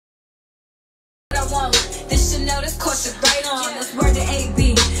I want. This Chanel, this Corsha right on. Let's word the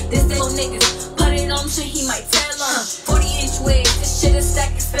AB. This little niggas. Put it on shit, he might tell on. 40-inch wigs, this shit is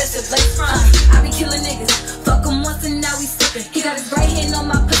stack expensive. Lace front. I be killing niggas. Fuck him once and now we sippin'. He got his right hand on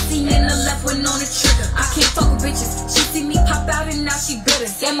my pussy and the left one on the trigger. I can't fuck with bitches. She see me pop out and now she bitter.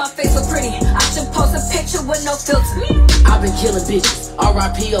 Yeah, my face look pretty. I should post a picture with no filter. I've been killing bitches.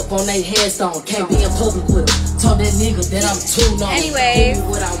 R.I.P. up on they headstone. Can't be in public with them. Told that nigga that I'm too long. Anyways. Give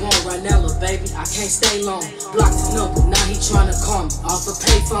me what I want right now, little baby. I can't stay long. Blocked his number. Now he tryna call me off a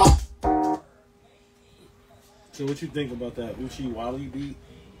payphone. So what you think about that Uchi Wally beat?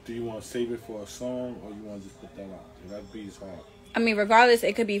 Do you want to save it for a song or you want to just put that out? That beat is hard. I mean, regardless,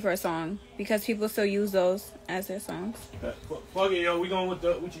 it could be for a song because people still use those as their songs. Fuck it, yo. We going with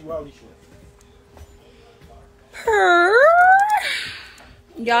the Uchi Wally shit.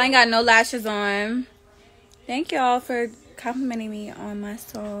 Y'all ain't got no lashes on. Thank y'all for complimenting me on my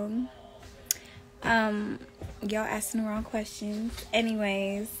song. Y'all asking the wrong questions.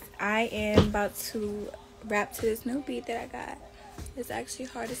 Anyways, I am about to rap to this new beat that I got. It's actually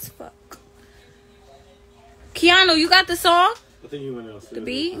hard as fuck. Keanu, you got the song? I think you went else. The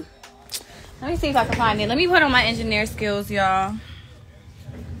beat? Let me see if I can find it. Let me put on my engineer skills, y'all.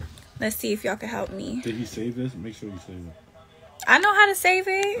 Let's see if y'all can help me. Did he save this? Make sure you save it. I know how to save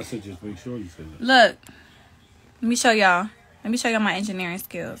it. I said just make sure you save it. Look. Let me show y'all. Let me show y'all my engineering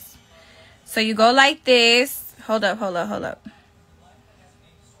skills. So you go like this. Hold up.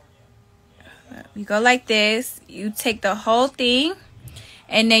 You go like this. You take the whole thing.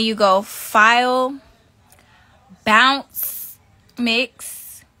 And then you go file, bounce,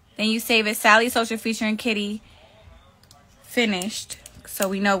 mix. Then you save it. Sally, Social featuring Kitty. Finished. So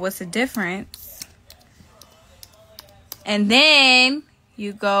we know what's the difference. And then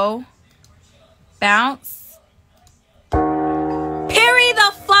you go bounce. Period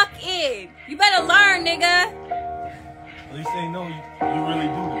the fuck in. You better learn, nigga. At least they know you really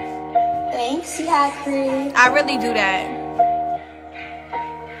do this. Thanks, Yakri. I really do that.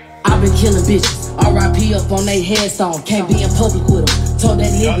 I've been killing bitches. R.I.P. up on they headstone. Can't be in public with them. Told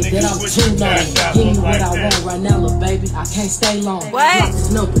that nigga that I'm too long. Give me what I want right now, little baby. I can't stay long. What? Blocked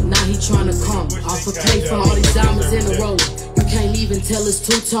his number. Now he tryna come off a payphone. All these diamonds in the roller. You can't even tell it's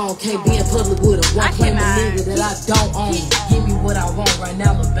two-tone. Can't be in public with him. Won't claim a nigga that I don't own. Give me what I want right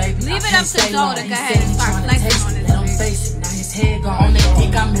now, little baby. Leave it up to Zoe to go ahead and start flexing on this Let him face it. Now his head gone. On that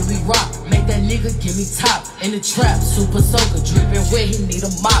dick, I'm in we rock. Make that nigga give me top. In the trap, super soaker. Dripping where he need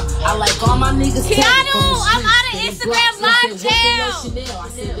a mop. I like all my niggas. Keanu, I'm out of Instagram live jail. I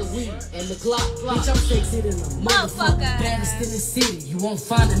said the weed and the Glock. Bitch, I'm sexy than a motherfucker. Baddest in the city, you won't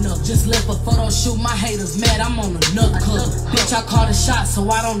find enough. Just left a photo shoot, my haters mad. I'm on another club. Bitch, I caught a shot, so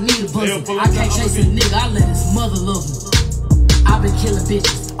I don't need a buzzer. I can't chase a nigga, I let his mother love me. I've been killing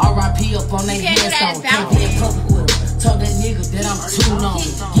bitches. R.I.P. up on they headstone. Can't be in public with them. Told that nigga that I'm too long.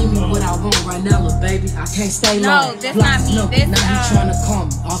 Give me what I want right now, little baby. I can't stay long. No, that's not me. This, now he tryna come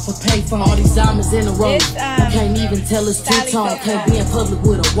off a payphone. All these diamonds in the road. You can't even tell it's two-tone. Can't be in public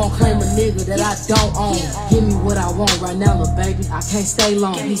with him. Won't claim a nigga that I don't own. Give me what I want right now, little baby. I can't stay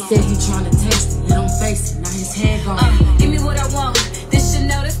long. He said he tryna taste it. Let him face it. Now his head gone. Give me what I want. This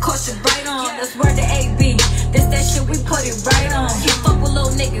Chanel, this Corsha right on. Let's word the AB. This that shit, we put it right on. He fuck with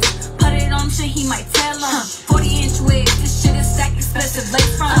little niggas. Put it on shit, he might tell on. 40-inch wigs, this shit is stack expensive.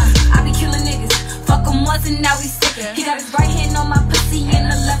 Lace front. I be killing niggas. Fuck him once and now we sick. He got his right hand on my pussy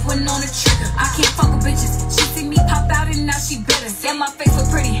and the left one on the trigger. I can't fuck with bitches. She see me pop out and now she bitter. Yeah, my face look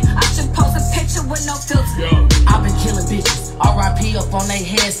pretty. I should post a picture with no filter. I've been killing bitches. R.I.P. up on they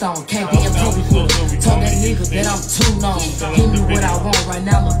headstone. Can't be in public with them. Told that nigga that I'm too long. Give me what I want right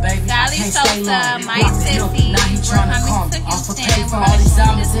now, little baby. I can't stay long. Blocked his number. Now he tryna come off a payphone. All these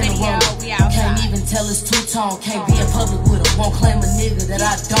diamonds in the road. Can't even tell it's two-tone. Can't be in public with him. Won't claim a nigga that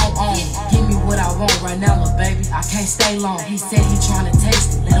I don't own. Give me what I want right now, little baby. I can't stay long. He said he tryna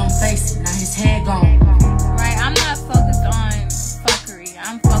taste it. Let him face it. Now his head gone. Right, I'm not focused on fuckery.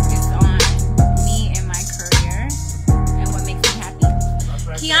 I'm focused on me and my career and what makes me happy.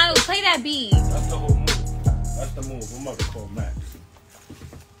 Keanu, play that beat. That's the whole move. That's the move. I'm about to call Max.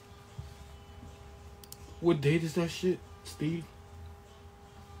 What date is that shit, Steve?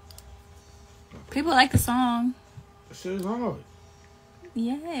 People like the song. That shit is hard.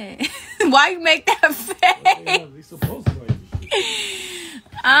 Yeah. Why you make that face? Yeah, they supposed to like this shit.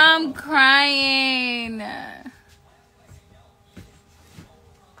 I'm crying.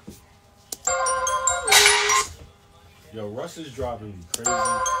 Yo, Russ is driving me crazy.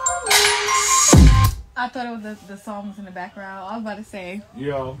 I thought it was the song was in the background. I was about to say.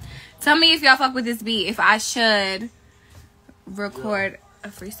 Yo. Tell me if y'all fuck with this beat. If I should record a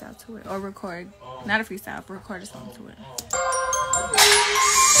freestyle to it, or record, not a freestyle, but record a song to it.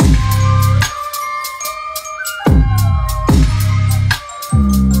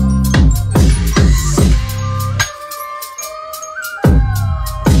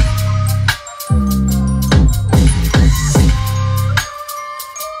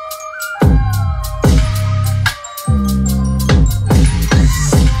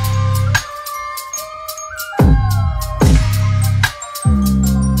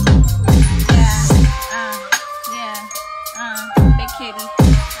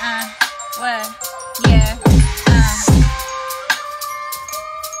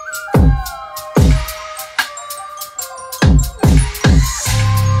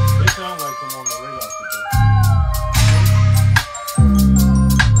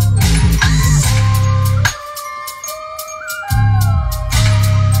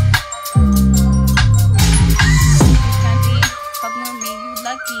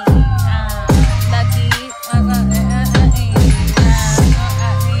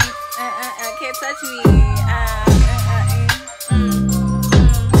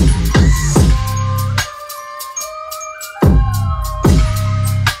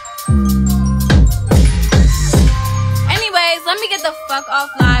 Fuck off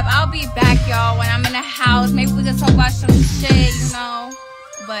live. I'll be back, y'all, when I'm in the house. Maybe we can talk about some shit, you know.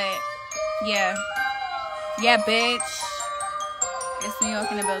 But yeah, bitch, it's New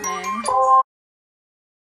York in the building.